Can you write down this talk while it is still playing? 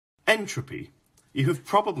Entropy. You have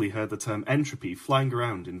probably heard the term entropy flying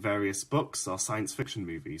around in various books or science fiction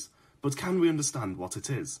movies, but can we understand what it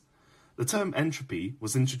is? The term entropy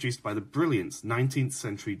was introduced by the brilliant 19th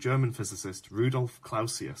century German physicist Rudolf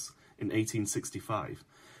Clausius in 1865,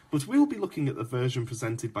 but we'll be looking at the version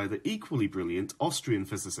presented by the equally brilliant Austrian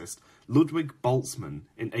physicist Ludwig Boltzmann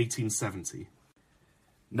in 1870.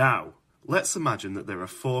 Now, let's imagine that there are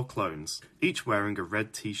 4 clones, each wearing a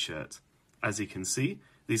red t-shirt. As you can see,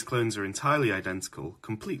 these clones are entirely identical,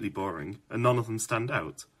 completely boring, and none of them stand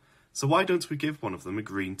out. So why don't we give one of them a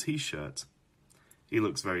green t-shirt? He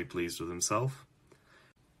looks very pleased with himself.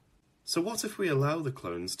 So what if we allow the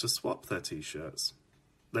clones to swap their t-shirts?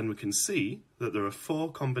 Then we can see that there are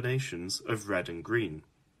 4 combinations of red and green.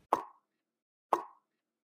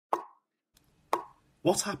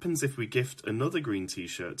 What happens if we gift another green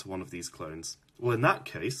t-shirt to one of these clones? Well, in that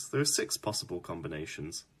case, there are 6 possible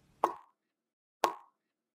combinations.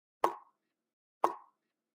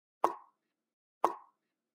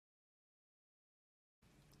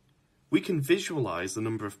 We can visualize the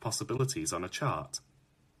number of possibilities on a chart.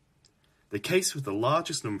 The case with the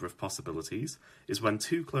largest number of possibilities is when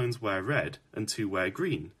 2 clones wear red and 2 wear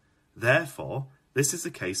green. Therefore, this is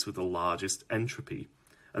the case with the largest entropy,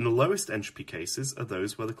 and the lowest entropy cases are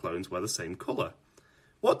those where the clones wear the same colour.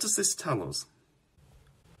 What does this tell us?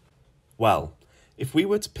 Well, if we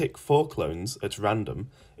were to pick 4 clones at random,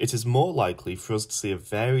 it is more likely for us to see a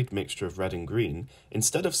varied mixture of red and green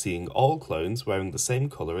instead of seeing all clones wearing the same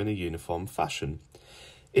colour in a uniform fashion.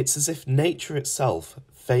 It's as if nature itself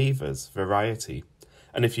favours variety,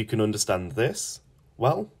 and if you can understand this,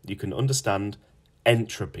 well, you can understand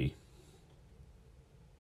entropy.